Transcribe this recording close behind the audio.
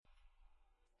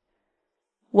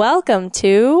Welcome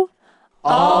to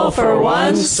All for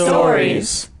One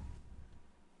Stories.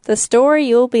 The story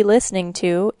you'll be listening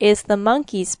to is The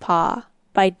Monkey's Paw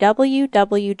by W.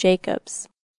 W. Jacobs.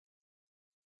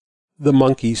 The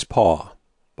Monkey's Paw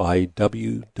by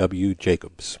W. W.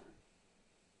 Jacobs.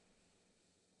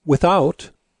 Without,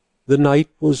 the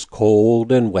night was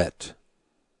cold and wet,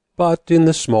 but in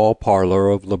the small parlor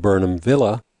of Laburnum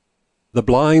Villa, the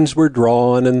blinds were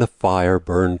drawn and the fire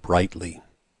burned brightly.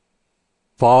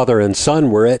 Father and son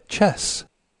were at chess.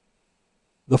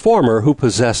 The former, who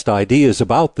possessed ideas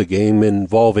about the game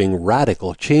involving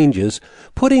radical changes,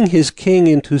 putting his king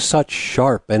into such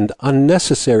sharp and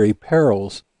unnecessary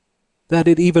perils that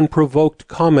it even provoked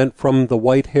comment from the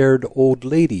white-haired old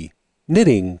lady,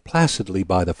 knitting placidly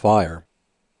by the fire.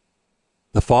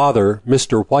 The father,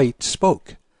 Mr. White,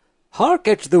 spoke. "Hark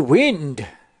at the wind!"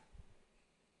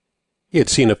 He had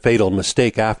seen a fatal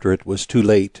mistake after it was too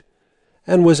late,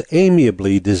 and was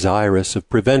amiably desirous of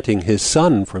preventing his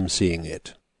son from seeing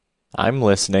it. "I'm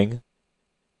listening."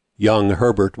 Young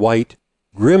Herbert White,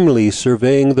 grimly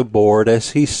surveying the board as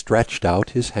he stretched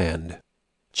out his hand.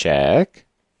 "Check."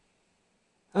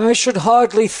 "I should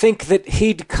hardly think that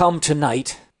he'd come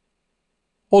tonight."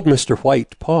 Old Mr.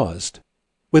 White paused,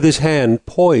 with his hand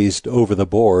poised over the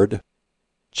board.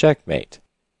 "Checkmate."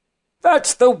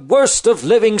 "That's the worst of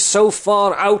living so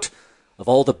far out. Of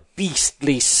all the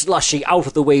beastly, slushy,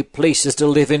 out-of-the-way places to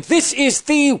live in, this is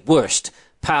the worst.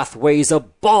 Pathways a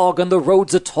bog and the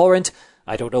roads a torrent.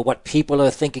 I don't know what people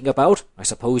are thinking about. I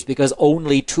suppose because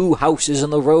only 2 houses in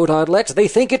the road are let, they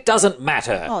think it doesn't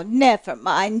matter." "Oh, never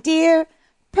mind, dear.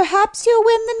 Perhaps you'll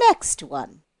win the next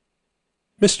one."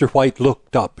 Mr. White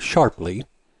looked up sharply,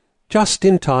 just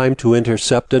in time to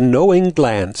intercept a knowing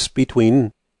glance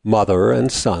between mother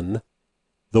and son.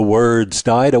 The words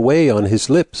died away on his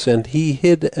lips, and he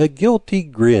hid a guilty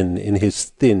grin in his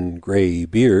thin gray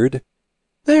beard.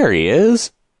 "There he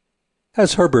is."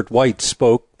 As Herbert White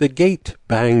spoke, the gate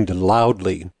banged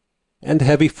loudly, and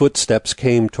heavy footsteps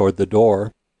came toward the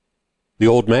door. The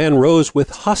old man rose with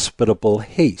hospitable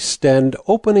haste, and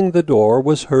opening the door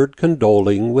was heard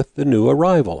condoling with the new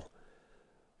arrival.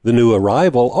 The new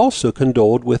arrival also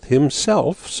condoled with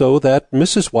himself, so that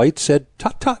Mrs. White said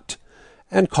 "Tut-tut,"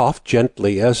 and coughed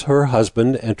gently as her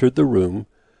husband entered the room,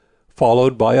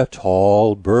 followed by a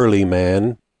tall, burly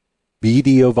man,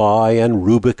 beady of eye and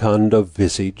rubicund of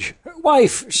visage.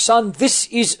 "Wife, son, this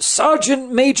is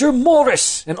Sergeant Major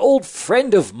Morris, an old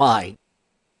friend of mine."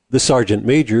 The sergeant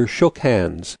major shook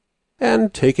hands,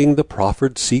 and taking the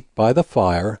proffered seat by the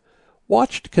fire,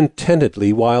 watched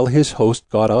contentedly while his host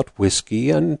got out whiskey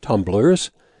and tumblers,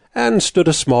 and stood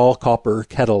a small copper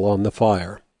kettle on the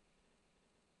fire.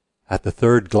 At the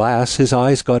third glass his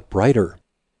eyes got brighter,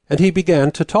 and he began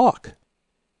to talk.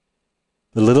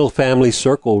 The little family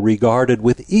circle regarded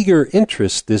with eager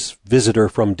interest this visitor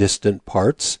from distant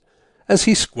parts, as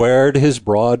he squared his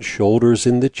broad shoulders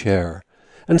in the chair,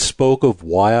 and spoke of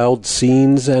wild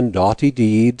scenes and doughty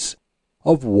deeds,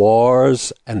 of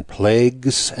wars and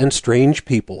plagues and strange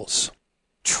peoples.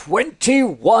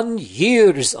 21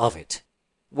 years of it.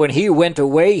 When he went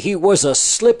away, he was a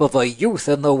slip of a youth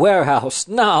in the warehouse.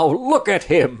 Now look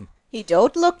at him. He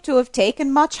don't look to have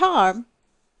taken much harm.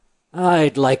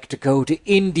 I'd like to go to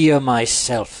India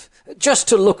myself, just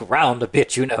to look round a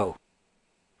bit, you know.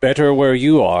 "Better where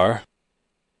you are."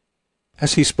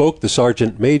 As he spoke, the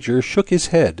sergeant major shook his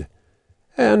head,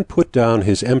 and put down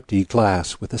his empty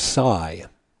glass with a sigh.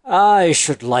 "I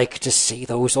should like to see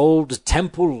those old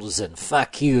temples and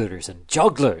fakirs and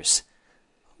jugglers.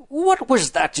 What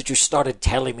was that you started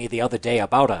telling me the other day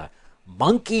about a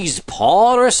monkey's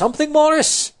paw or something,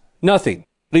 Morris?" "Nothing.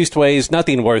 Leastways,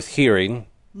 nothing worth hearing."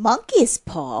 Monkey's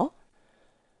paw?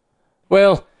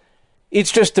 "Well,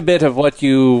 it's just a bit of what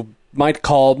you might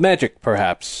call magic,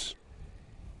 perhaps."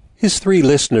 His 3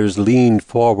 listeners leaned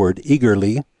forward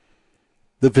eagerly.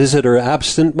 The visitor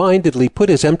absent-mindedly put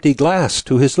his empty glass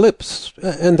to his lips,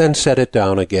 and then set it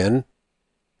down again.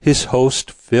 His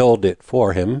host filled it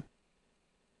for him.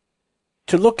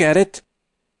 "To look at it,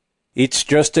 it's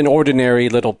just an ordinary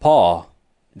little paw,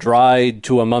 dried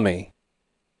to a mummy."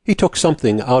 He took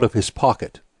something out of his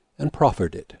pocket and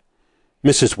proffered it.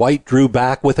 Mrs. White drew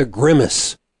back with a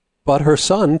grimace, but her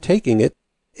son, taking it,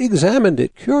 examined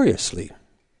it curiously.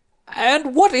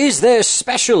 "And what is there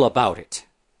special about it?"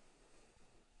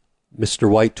 Mr.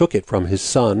 White took it from his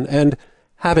son, and,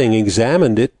 having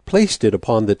examined it, placed it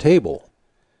upon the table.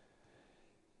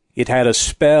 "It had a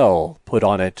spell put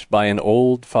on it by an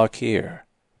old fakir,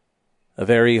 a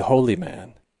very holy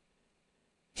man.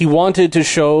 He wanted to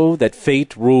show that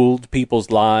fate ruled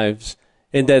people's lives,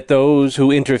 and that those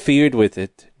who interfered with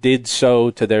it did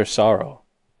so to their sorrow.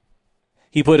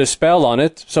 He put a spell on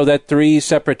it so that 3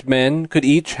 separate men could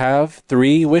each have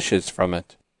 3 wishes from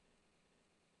it.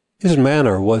 His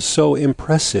manner was so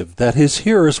impressive that his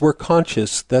hearers were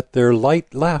conscious that their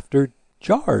light laughter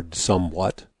jarred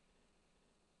somewhat.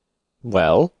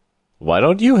 Well, why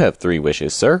don't you have 3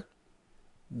 wishes, sir?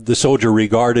 The soldier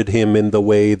regarded him in the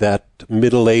way that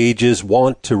Middle Age is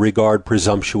wont to regard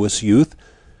presumptuous youth,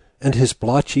 and his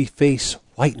blotchy face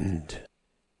whitened.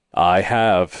 I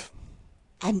have.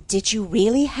 And did you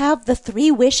really have the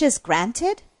 3 wishes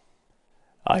granted?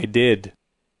 I did.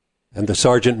 And the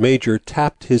sergeant major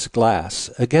tapped his glass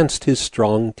against his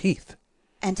strong teeth.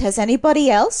 And has anybody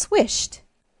else wished?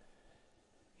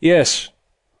 Yes.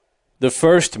 The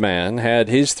first man had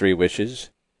his 3 wishes.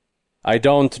 I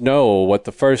don't know what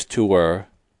the first 2 were,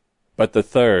 but the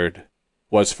third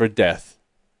was for death.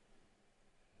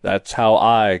 That's how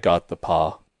I got the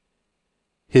paw.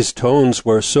 His tones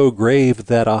were so grave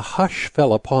that a hush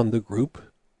fell upon the group.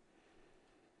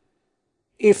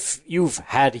 If you've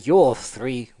had your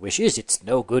 3 wishes, it's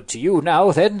no good to you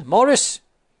now, then, Morris.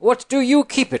 What do you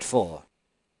keep it for?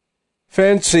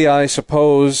 Fancy, I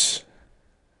suppose.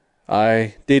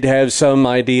 I did have some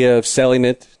idea of selling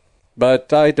it,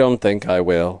 but I don't think I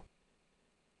will.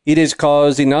 It has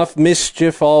caused enough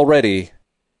mischief already.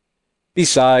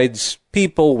 Besides,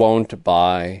 people won't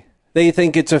buy. They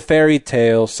think it's a fairy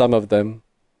tale, some of them.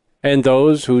 And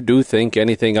those who do think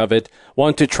anything of it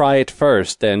want to try it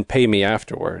first and pay me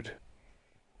afterward.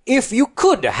 If you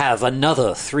could have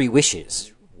another 3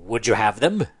 wishes, would you have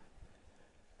them?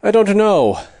 I don't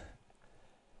know.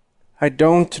 I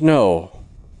don't know.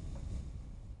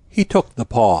 He took the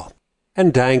paw,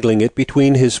 and dangling it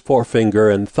between his forefinger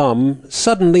and thumb,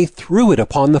 suddenly threw it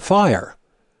upon the fire.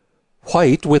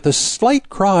 White, with a slight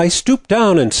cry, stooped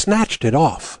down and snatched it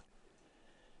off.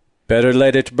 Better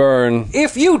let it burn.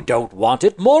 If you don't want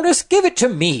it, Morris, give it to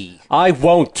me. I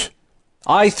won't.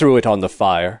 I threw it on the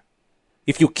fire.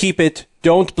 If you keep it,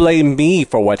 don't blame me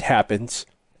for what happens.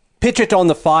 Pitch it on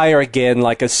the fire again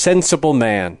like a sensible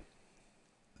man.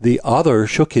 The other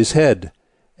shook his head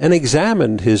and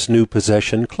examined his new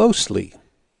possession closely.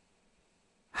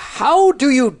 How do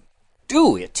you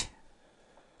do it?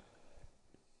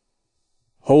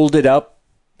 Hold it up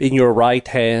in your right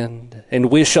hand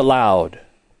and wish aloud.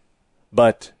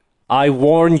 But I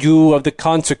warn you of the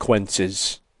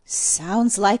consequences.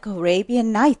 Sounds like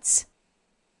Arabian Nights.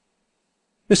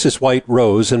 Mrs. White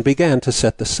rose and began to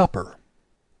set the supper.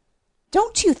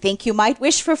 Don't you think you might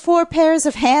wish for 4 pairs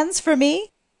of hands for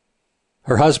me?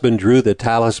 Her husband drew the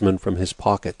talisman from his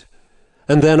pocket,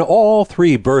 and then all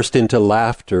 3 burst into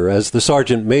laughter as the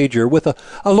sergeant major, with a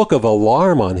look of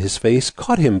alarm on his face,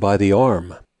 caught him by the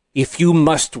arm. If you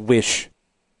must wish,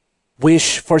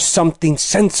 wish for something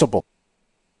sensible.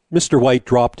 Mr. White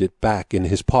dropped it back in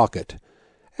his pocket,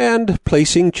 and,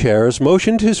 placing chairs,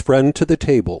 motioned his friend to the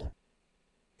table.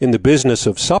 In the business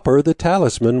of supper the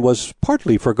talisman was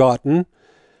partly forgotten,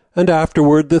 and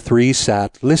afterward the 3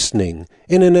 sat listening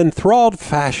in an enthralled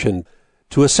fashion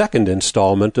to a second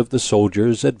installment of the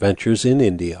soldier's adventures in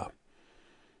India.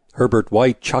 Herbert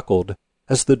White chuckled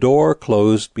as the door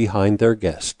closed behind their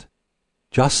guest,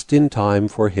 just in time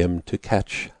for him to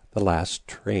catch the last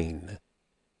train.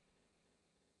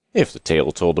 If the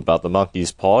tale told about the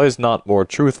monkey's paw is not more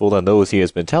truthful than those he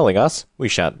has been telling us, we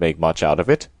shan't make much out of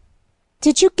it.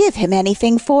 Did you give him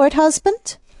anything for it,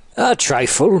 husband? A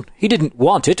trifle. He didn't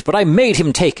want it, but I made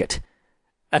him take it.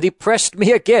 And he pressed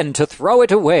me again to throw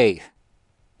it away.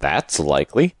 That's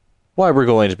likely. Why, we're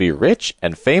going to be rich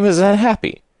and famous and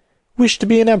happy. Wish to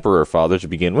be an emperor, father, to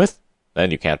begin with. Then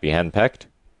you can't be henpecked.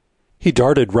 He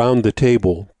darted round the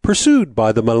table, pursued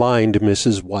by the maligned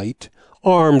Mrs. White,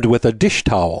 armed with a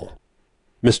dish-towel.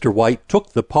 Mr. White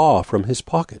took the paw from his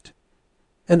pocket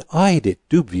and eyed it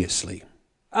dubiously.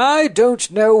 I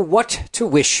don't know what to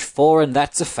wish for, and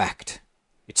that's a fact.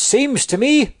 It seems to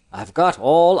me I've got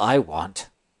all I want.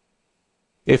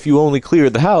 If you only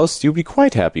cleared the house, you'd be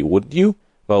quite happy, wouldn't you?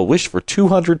 Well, wish for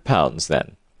 200 pounds,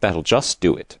 then. That'll just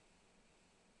do it.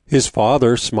 His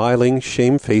father, smiling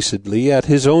shamefacedly at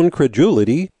his own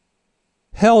credulity,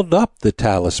 held up the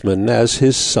talisman as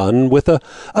his son, with a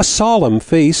solemn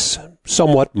face,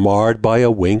 somewhat marred by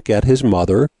a wink at his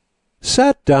mother,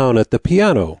 sat down at the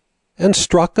piano and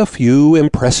struck a few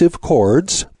impressive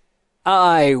chords.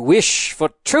 I wish for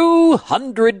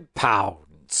 200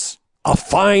 pounds. A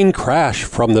fine crash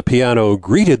from the piano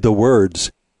greeted the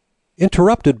words,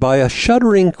 interrupted by a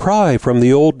shuddering cry from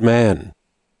the old man.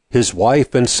 His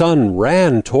wife and son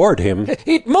ran toward him.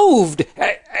 It moved.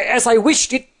 As I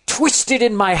wished, it twisted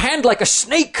in my hand like a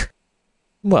snake.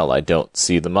 Well, I don't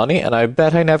see the money, and I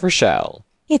bet I never shall.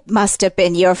 It must have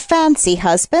been your fancy,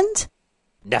 husband.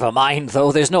 Never mind,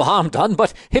 though, there's no harm done,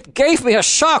 but it gave me a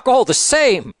shock all the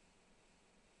same.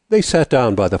 They sat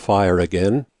down by the fire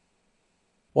again,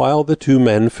 while the two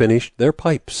men finished their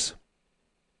pipes.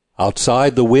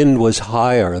 Outside the wind was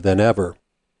higher than ever,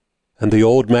 and the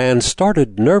old man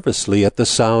started nervously at the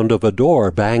sound of a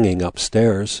door banging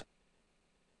upstairs.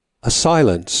 A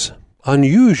silence,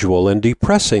 unusual and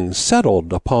depressing,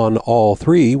 settled upon all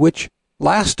three, which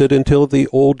lasted until the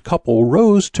old couple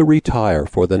rose to retire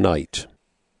for the night.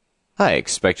 I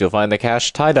expect you'll find the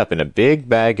cash tied up in a big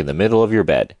bag in the middle of your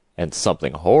bed, and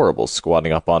something horrible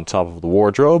squatting up on top of the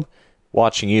wardrobe,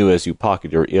 watching you as you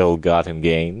pocket your ill-gotten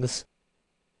gains.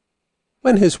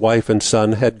 When his wife and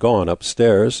son had gone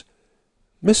upstairs,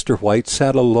 Mr. White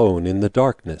sat alone in the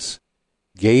darkness,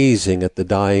 gazing at the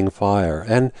dying fire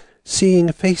and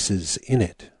seeing faces in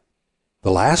it.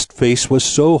 The last face was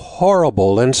so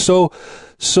horrible and so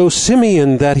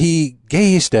simian that he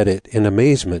gazed at it in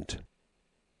amazement.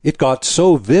 It got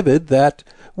so vivid that,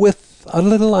 with a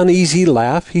little uneasy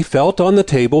laugh, he felt on the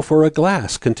table for a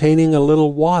glass containing a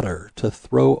little water to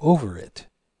throw over it.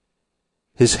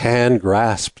 His hand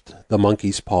grasped the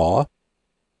monkey's paw,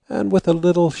 and with a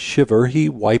little shiver he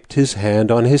wiped his hand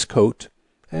on his coat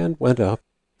and went up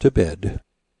to bed.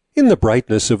 In the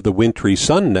brightness of the wintry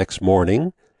sun next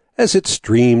morning, as it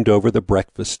streamed over the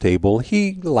breakfast table,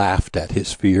 he laughed at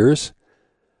his fears.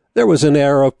 There was an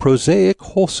air of prosaic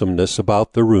wholesomeness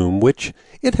about the room which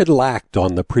it had lacked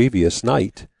on the previous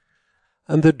night,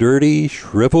 and the dirty,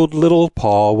 shriveled little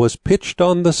paw was pitched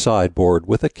on the sideboard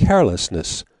with a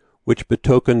carelessness which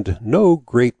betokened no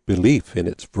great belief in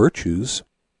its virtues.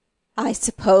 I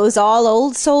suppose all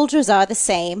old soldiers are the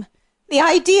same. The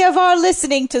idea of our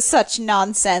listening to such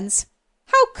nonsense!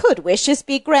 How could wishes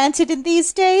be granted in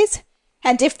these days?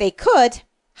 And if they could,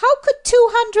 how could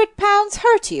 200 pounds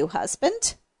hurt you,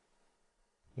 husband?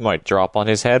 Might drop on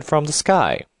his head from the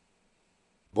sky.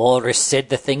 Walrus said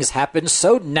the things happened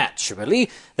so naturally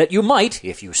that you might,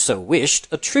 if you so wished,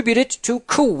 attribute it to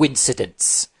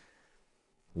coincidence.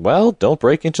 Well, don't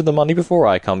break into the money before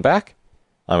I come back.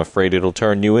 I'm afraid it'll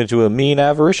turn you into a mean,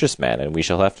 avaricious man, and we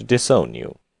shall have to disown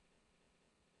you.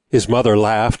 His mother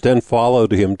laughed and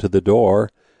followed him to the door,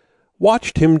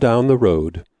 watched him down the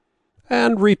road,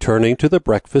 and returning to the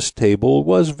breakfast table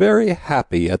was very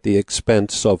happy at the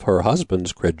expense of her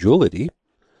husband's credulity,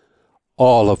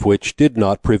 all of which did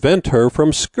not prevent her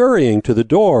from scurrying to the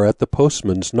door at the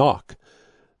postman's knock,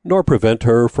 nor prevent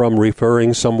her from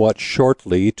referring somewhat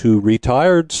shortly to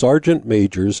retired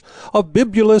sergeant-majors of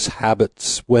bibulous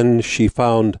habits when she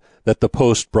found that the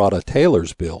post brought a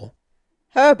tailor's bill.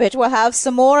 Herbert will have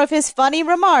some more of his funny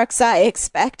remarks, I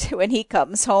expect, when he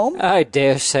comes home. I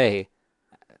dare say.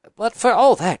 But for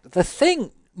all that, the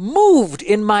thing moved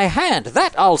in my hand.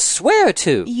 That I'll swear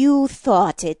to. You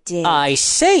thought it did. I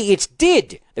say it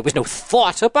did. There was no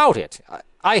thought about it.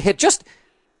 I had just...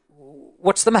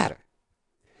 What's the matter?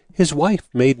 His wife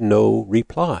made no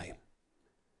reply.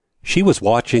 She was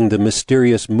watching the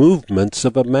mysterious movements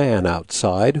of a man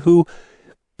outside who,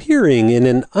 peering in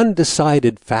an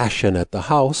undecided fashion at the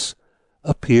house,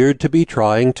 appeared to be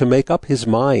trying to make up his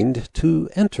mind to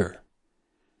enter.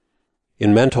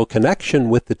 In mental connection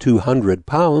with the 200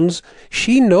 pounds,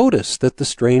 she noticed that the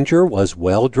stranger was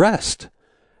well dressed,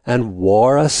 and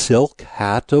wore a silk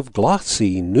hat of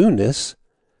glossy newness.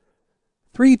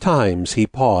 3 times he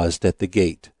paused at the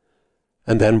gate,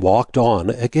 and then walked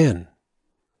on again.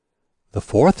 The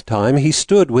 4th time he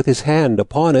stood with his hand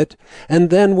upon it, and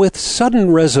then with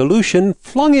sudden resolution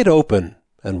flung it open,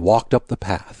 and walked up the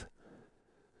path.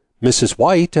 Mrs.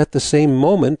 White at the same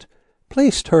moment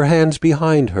placed her hands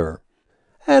behind her,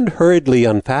 and hurriedly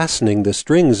unfastening the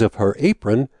strings of her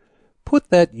apron, put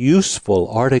that useful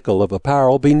article of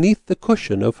apparel beneath the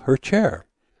cushion of her chair.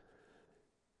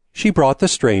 She brought the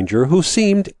stranger, who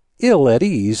seemed ill at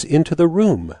ease, into the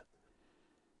room.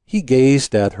 He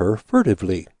gazed at her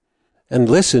furtively, and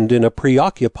listened in a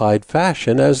preoccupied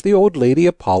fashion as the old lady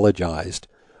apologized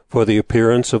for the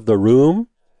appearance of the room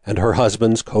and her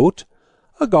husband's coat,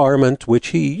 a garment which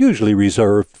he usually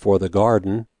reserved for the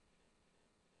garden.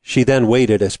 She then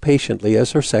waited as patiently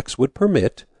as her sex would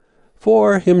permit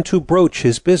for him to broach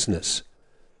his business,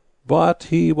 but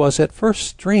he was at first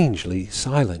strangely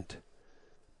silent.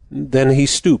 Then he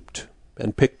stooped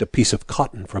and picked a piece of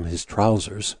cotton from his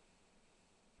trousers.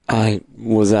 I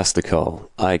was asked to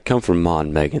call. I come from Ma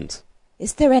and Megan's.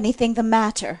 Is there anything the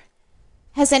matter?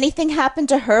 Has anything happened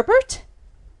to Herbert?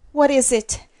 What is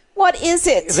it? What is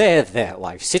it? There,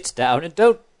 wife, sit down and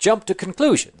don't jump to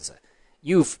conclusions.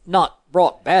 You've not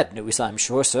brought bad news, I'm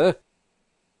sure, sir.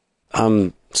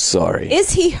 I'm sorry.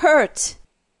 Is he hurt?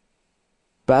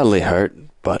 Badly hurt,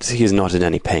 but he is not in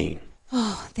any pain.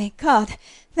 Oh, thank God.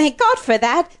 Thank God for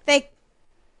that.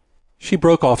 She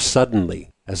broke off suddenly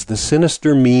as the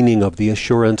sinister meaning of the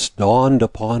assurance dawned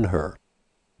upon her,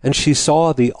 and she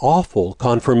saw the awful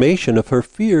confirmation of her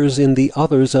fears in the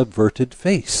other's averted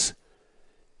face.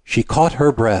 She caught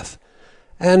her breath,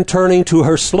 and turning to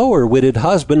her slower-witted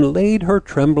husband, laid her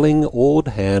trembling old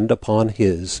hand upon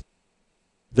his.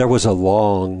 There was a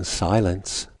long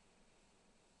silence.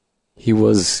 He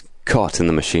was caught in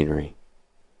the machinery.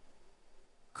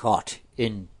 Caught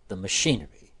in the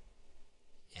machinery.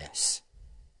 Yes.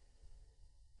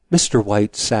 Mr.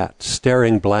 White sat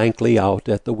staring blankly out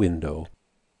at the window,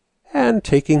 and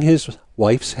taking his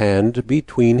wife's hand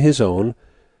between his own,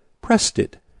 pressed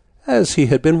it, as he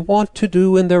had been wont to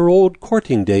do in their old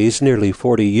courting days nearly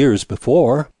 40 years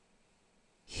before.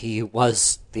 He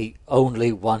was the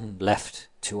only one left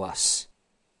to us.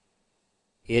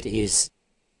 It is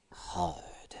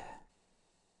hard.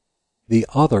 The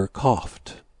other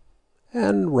coughed,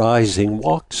 and rising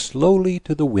walked slowly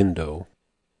to the window.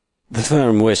 The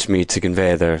firm wished me to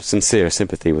convey their sincere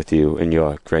sympathy with you in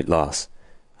your great loss.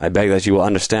 I beg that you will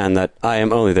understand that I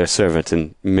am only their servant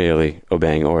and merely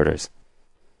obeying orders.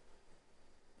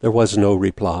 There was no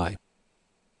reply.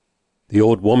 The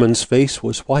old woman's face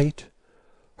was white,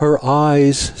 her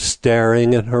eyes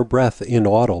staring and her breath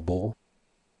inaudible.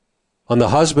 On the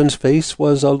husband's face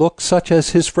was a look such as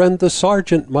his friend the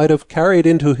sergeant might have carried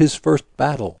into his first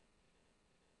battle.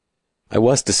 I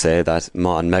was to say that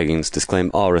Ma and Meggins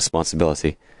disclaim all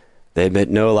responsibility. They admit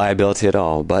no liability at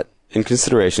all, but in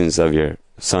considerations of your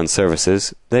son's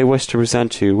services, they wish to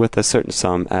present you with a certain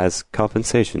sum as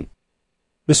compensation.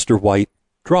 Mr. White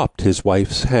dropped his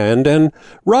wife's hand, and,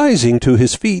 rising to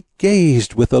his feet,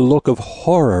 gazed with a look of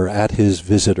horror at his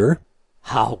visitor.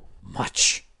 How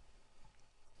much?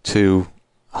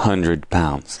 200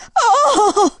 pounds.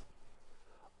 Oh!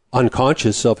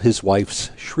 Unconscious of his wife's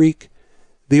shriek,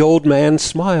 the old man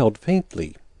smiled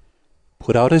faintly,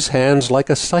 put out his hands like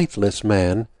a sightless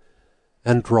man,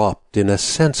 and dropped in a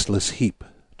senseless heap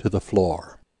to the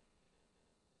floor.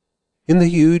 In the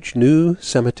huge new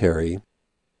cemetery,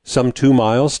 some 2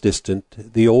 miles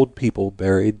distant, the old people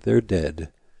buried their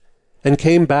dead, and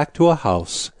came back to a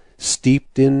house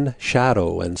steeped in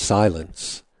shadow and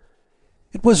silence.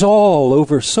 It was all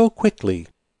over so quickly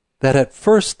that at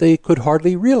first they could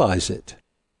hardly realize it,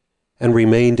 and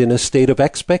remained in a state of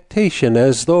expectation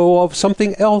as though of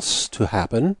something else to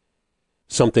happen,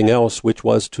 something else which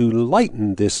was to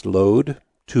lighten this load,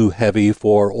 too heavy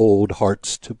for old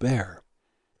hearts to bear.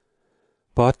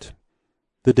 But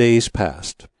the days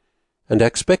passed, and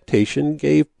expectation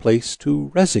gave place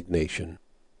to resignation,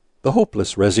 the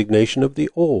hopeless resignation of the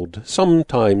old,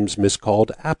 sometimes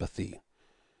miscalled apathy.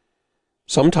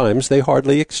 Sometimes they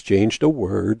hardly exchanged a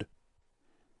word,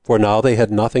 for now they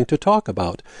had nothing to talk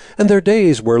about, and their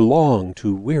days were long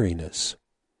to weariness.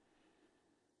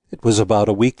 It was about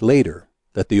a week later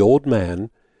that the old man,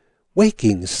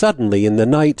 waking suddenly in the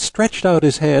night, stretched out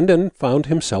his hand and found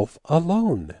himself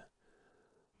alone.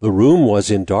 The room was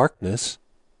in darkness,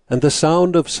 and the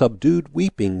sound of subdued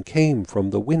weeping came from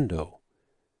the window.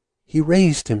 He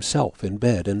raised himself in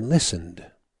bed and listened.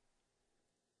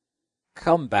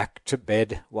 Come back to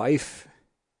bed, wife.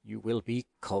 You will be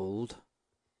cold.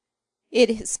 It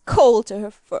is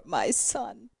colder for my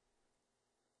son.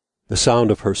 The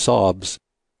sound of her sobs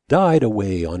died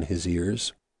away on his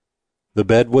ears. The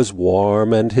bed was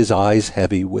warm and his eyes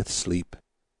heavy with sleep.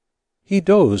 He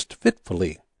dozed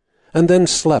fitfully, and then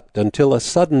slept until a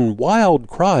sudden wild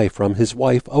cry from his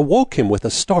wife awoke him with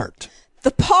a start.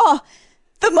 The paw!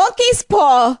 The monkey's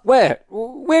paw! Where?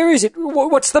 Where is it?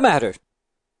 What's the matter?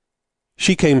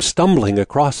 She came stumbling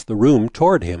across the room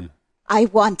toward him. I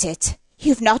want it.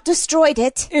 You've not destroyed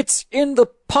it. It's in the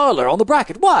parlor on the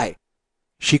bracket. Why?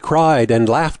 She cried and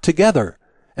laughed together,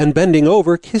 and bending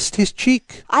over kissed his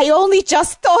cheek. I only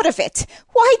just thought of it.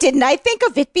 Why didn't I think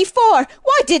of it before?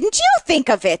 Why didn't you think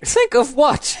of it? Think of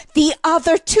what? The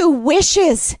other 2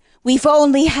 wishes. We've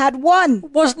only had one.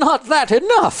 Was not that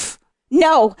enough?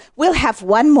 No, we'll have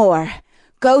one more.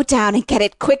 Go down and get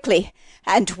it quickly,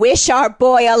 and wish our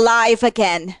boy alive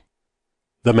again.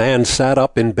 The man sat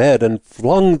up in bed and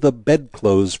flung the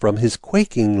bedclothes from his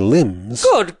quaking limbs.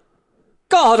 Good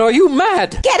God, are you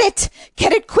mad? Get it!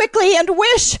 Get it quickly and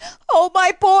wish! Oh,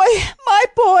 my boy, my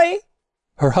boy!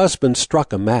 Her husband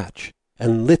struck a match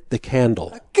and lit the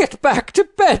candle. Get back to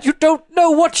bed. You don't know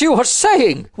what you are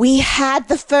saying. We had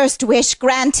the first wish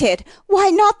granted. Why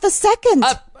not the second?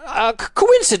 A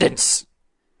coincidence.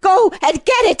 Go and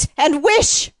get it and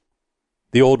wish!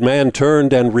 The old man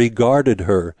turned and regarded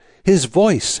her. His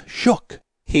voice shook.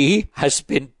 He has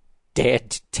been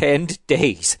dead 10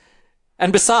 days,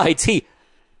 And besides,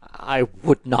 I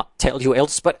would not tell you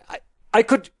else, but I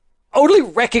could only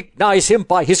recognize him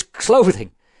by his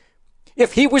clothing.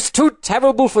 If he was too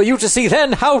terrible for you to see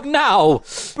then, how now?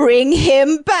 Bring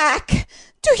him back!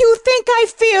 Do you think I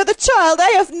fear the child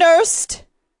I have nursed?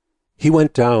 He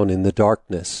went down in the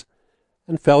darkness,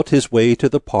 and felt his way to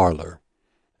the parlour,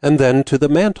 and then to the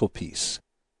mantelpiece.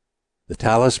 The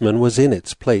talisman was in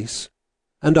its place,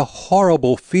 and a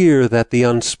horrible fear that the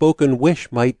unspoken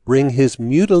wish might bring his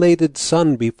mutilated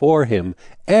son before him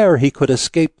ere he could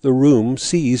escape the room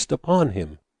seized upon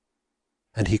him.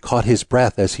 And he caught his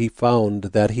breath as he found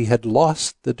that he had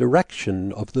lost the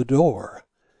direction of the door.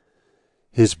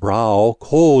 His brow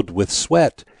cold with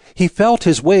sweat, he felt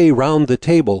his way round the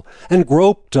table, and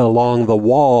groped along the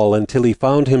wall until he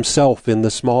found himself in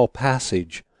the small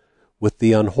passage, with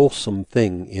the unwholesome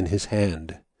thing in his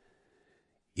hand.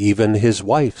 Even his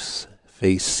wife's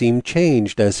face seemed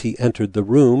changed as he entered the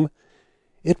room.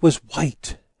 It was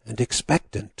white and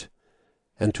expectant,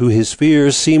 and to his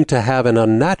fears seemed to have an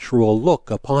unnatural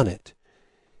look upon it.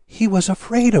 He was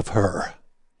afraid of her.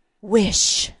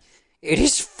 Wish. It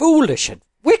is foolish and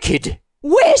wicked.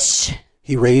 Wish!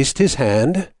 He raised his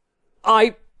hand.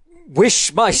 I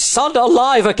wish my son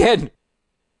alive again.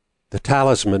 The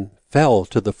talisman fell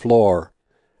to the floor,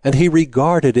 and he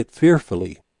regarded it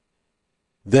fearfully.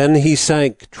 Then he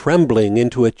sank trembling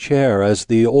into a chair as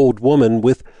the old woman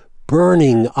with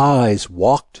burning eyes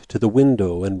walked to the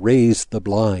window and raised the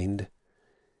blind.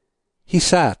 He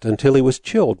sat until he was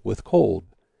chilled with cold,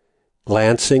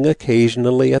 glancing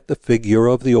occasionally at the figure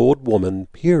of the old woman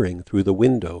peering through the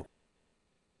window.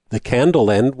 The candle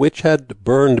end, which had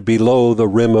burned below the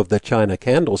rim of the china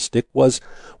candlestick, was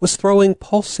throwing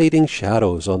pulsating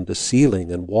shadows on the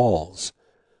ceiling and walls,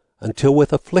 until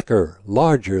with a flicker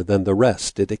larger than the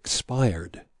rest it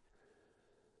expired.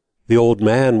 The old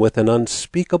man, with an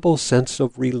unspeakable sense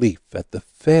of relief at the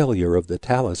failure of the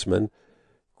talisman,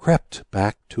 crept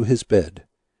back to his bed,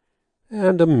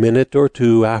 and a minute or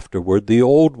two afterward the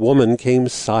old woman came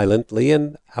silently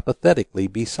and apathetically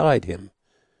beside him.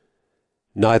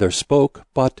 Neither spoke,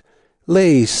 but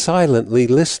lay silently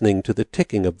listening to the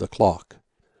ticking of the clock.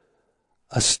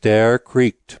 A stair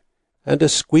creaked, and a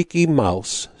squeaky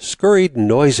mouse scurried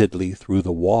noisily through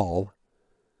the wall.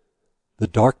 The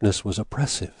darkness was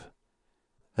oppressive,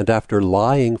 and after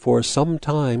lying for some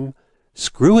time,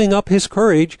 screwing up his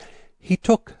courage, he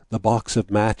took the box of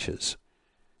matches,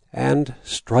 and,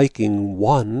 striking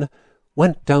one,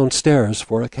 went downstairs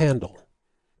for a candle.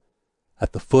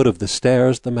 At the foot of the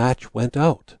stairs the match went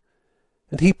out,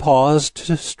 and he paused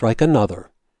to strike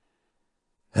another.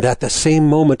 And at the same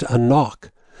moment a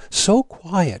knock, so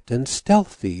quiet and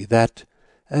stealthy that,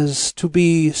 as to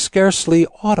be scarcely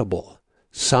audible,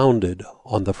 sounded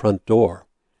on the front door.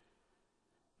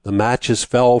 The matches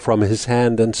fell from his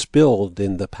hand and spilled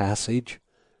in the passage.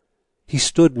 He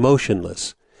stood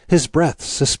motionless, his breath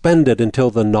suspended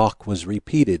until the knock was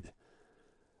repeated.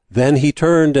 Then he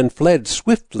turned and fled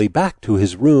swiftly back to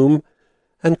his room,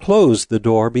 and closed the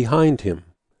door behind him.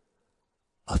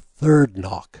 A third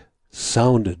knock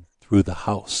sounded through the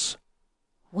house.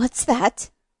 What's that?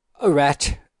 A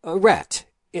rat.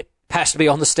 It passed me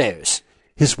on the stairs.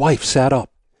 His wife sat up,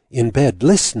 in bed,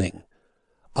 listening.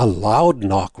 A loud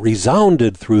knock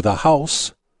resounded through the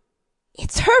house.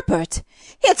 It's Herbert!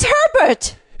 It's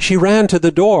Herbert! She ran to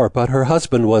the door, but her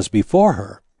husband was before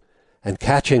her, and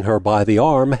catching her by the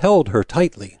arm, held her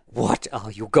tightly. What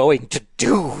are you going to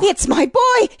do? It's my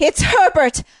boy! It's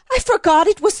Herbert! I forgot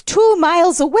it was 2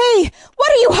 miles away.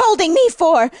 What are you holding me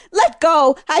for? Let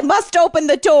go! I must open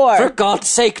the door! For God's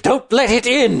sake, don't let it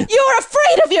in! You're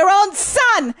afraid of your own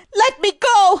son! Let me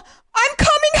go! I'm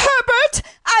coming, Herbert!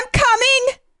 I'm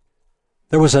coming!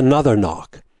 There was another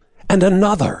knock, and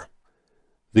another.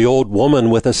 The old woman,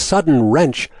 with a sudden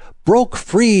wrench, broke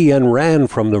free and ran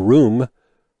from the room.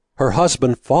 Her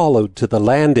husband followed to the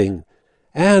landing,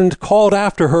 and called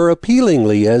after her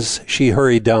appealingly as she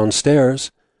hurried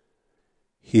downstairs.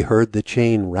 He heard the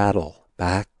chain rattle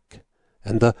back,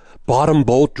 and the bottom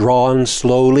bolt drawn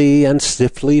slowly and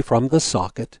stiffly from the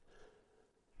socket.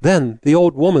 Then the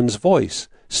old woman's voice,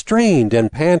 strained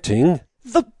and panting.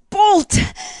 The bolt!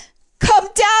 Come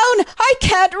down! I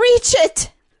can't reach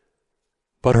it!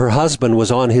 But her husband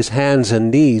was on his hands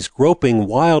and knees, groping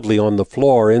wildly on the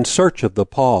floor in search of the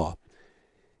paw.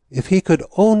 If he could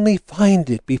only find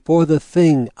it before the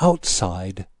thing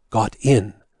outside got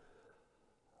in.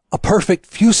 A perfect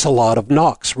fusillade of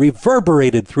knocks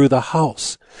reverberated through the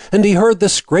house, and he heard the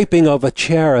scraping of a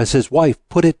chair as his wife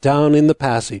put it down in the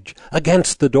passage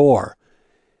against the door.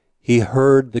 He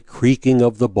heard the creaking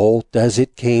of the bolt as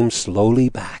it came slowly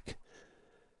back,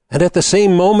 and at the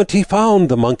same moment he found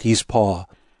the monkey's paw,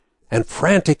 and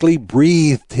frantically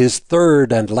breathed his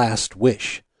third and last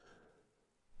wish.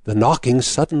 The knocking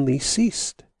suddenly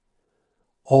ceased,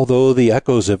 although the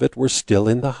echoes of it were still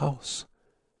in the house.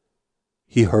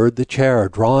 He heard the chair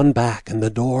drawn back and the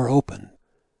door open.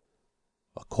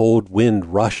 A cold wind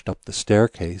rushed up the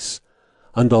staircase,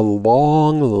 and a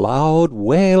long, loud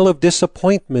wail of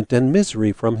disappointment and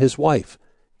misery from his wife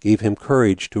gave him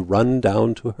courage to run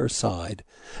down to her side,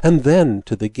 and then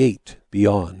to the gate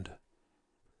beyond.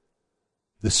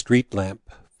 The street lamp,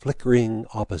 flickering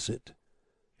opposite,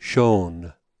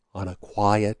 shone on a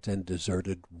quiet and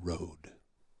deserted road.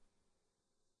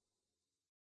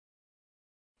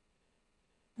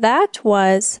 That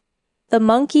was The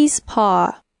Monkey's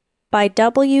Paw by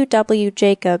W. W.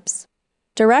 Jacobs,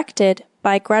 directed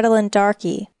by Gretelyn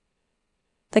Darkey.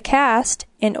 The cast,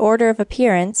 in order of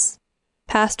appearance: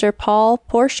 Pastor Paul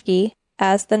Porschke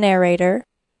as the narrator,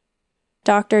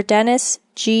 Dr. Dennis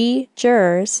G.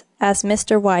 Jers as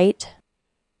Mr. White,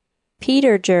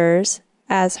 Peter Jers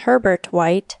as Herbert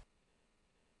White,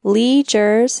 Lee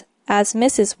Jers as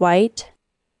Mrs. White,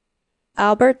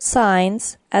 Albert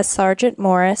Sines as Sergeant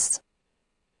Morris,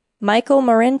 Michael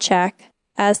Marinchak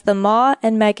as the Ma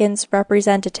and Megan's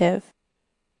representative.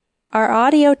 Our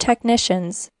audio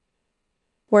technicians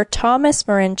were Thomas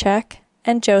Marinchak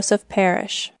and Joseph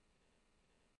Parrish.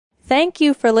 Thank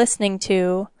you for listening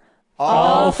to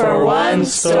All for One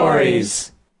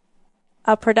Stories,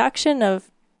 a production of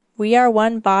We Are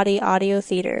One Body Audio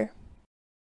Theater.